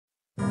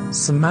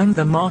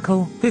Meghan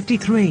Markle,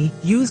 53,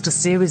 used a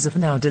series of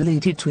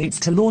now-deleted tweets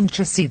to launch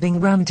a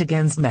seething rant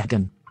against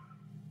Meghan.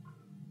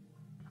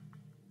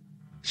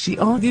 She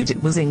argued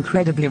it was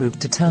incredibly rude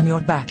to turn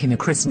your back in a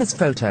Christmas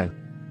photo.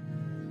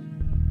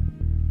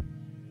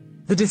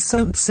 The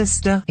disowned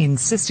sister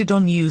insisted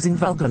on using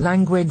vulgar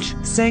language,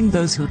 saying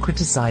those who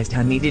criticized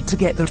her needed to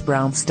get the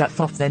brown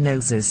stuff off their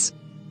noses.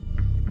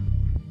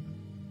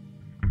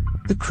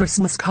 The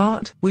Christmas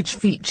card, which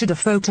featured a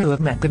photo of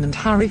Meghan and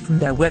Harry from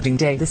their wedding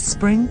day this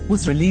spring,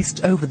 was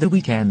released over the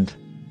weekend.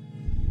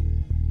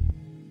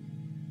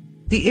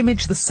 The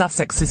image the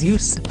Sussexes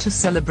used to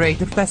celebrate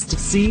the festive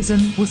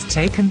season was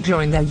taken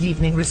during their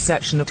evening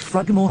reception at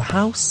Frogmore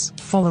House,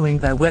 following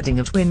their wedding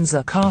at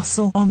Windsor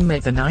Castle on May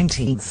the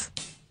 19th.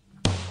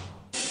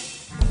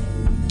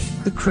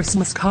 The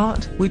Christmas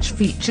card, which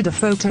featured a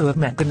photo of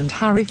Meghan and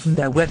Harry from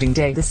their wedding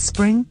day this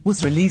spring,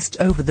 was released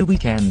over the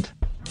weekend.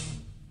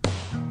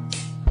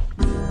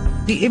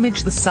 The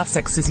image the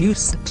Sussexes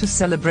used to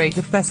celebrate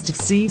the festive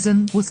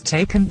season was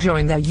taken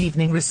during their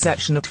evening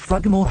reception at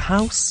Frogmore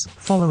House,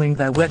 following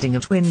their wedding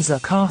at Windsor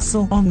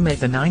Castle on May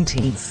the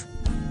 19th.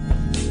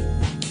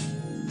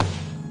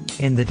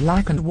 In the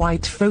black and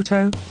white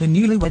photo, the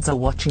newlyweds are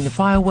watching a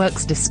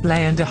fireworks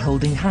display and are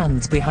holding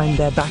hands behind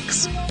their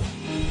backs.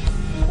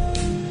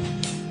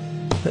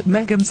 But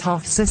Meghan's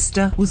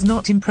half-sister was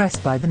not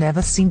impressed by the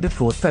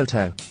never-seen-before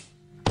photo.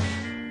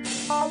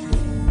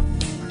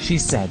 She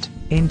said,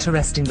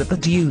 "Interesting that the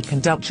Duke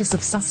and Duchess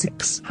of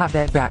Sussex have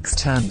their backs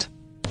turned.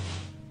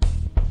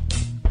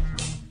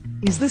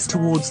 Is this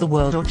towards the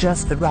world or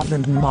just the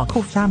Meghan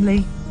Markle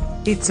family?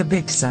 It's a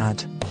bit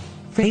sad.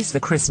 Face the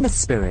Christmas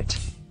spirit.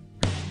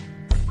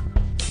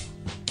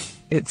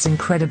 It's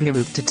incredibly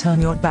rude to turn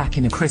your back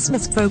in a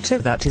Christmas photo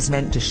that is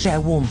meant to share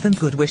warmth and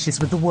good wishes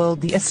with the world,"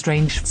 the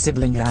estranged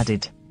sibling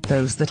added.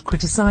 "Those that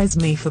criticize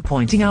me for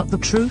pointing out the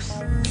truth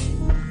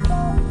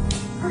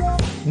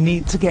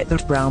need to get the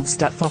brown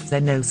stuff off their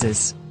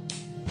noses.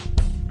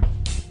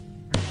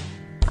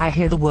 I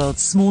hear the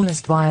world's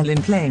smallest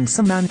violin playing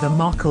Samantha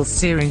Markle's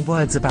searing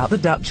words about the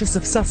Duchess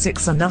of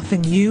Sussex are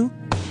nothing new,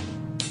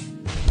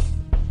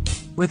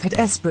 with her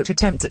desperate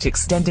attempt at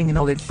extending an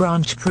olive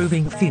branch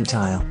proving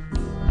futile."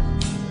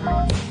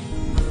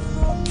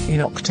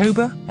 In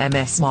October,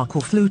 Ms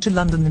Markle flew to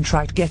London and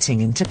tried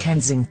getting into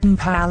Kensington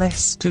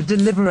Palace to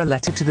deliver a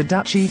letter to the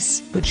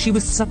Duchess, but she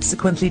was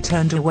subsequently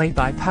turned away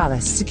by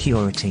palace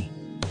security.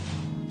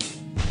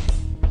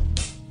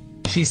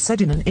 She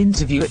said in an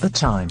interview at the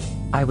time,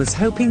 "I was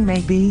hoping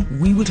maybe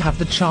we would have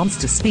the chance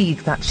to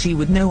speak, that she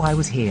would know I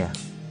was here.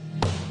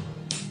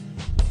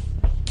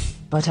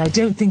 But I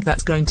don't think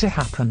that's going to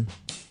happen."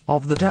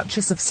 Of the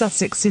Duchess of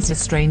Sussex's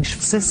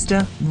estranged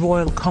sister,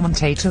 royal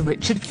commentator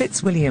Richard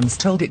Fitzwilliams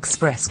told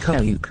Express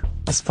Coke,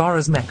 "As far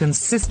as Meghan's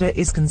sister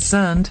is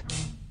concerned,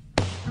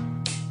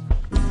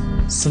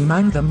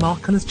 Samantha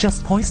Markle is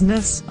just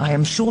poisonous. I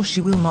am sure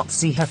she will not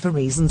see her for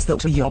reasons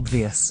that are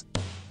obvious.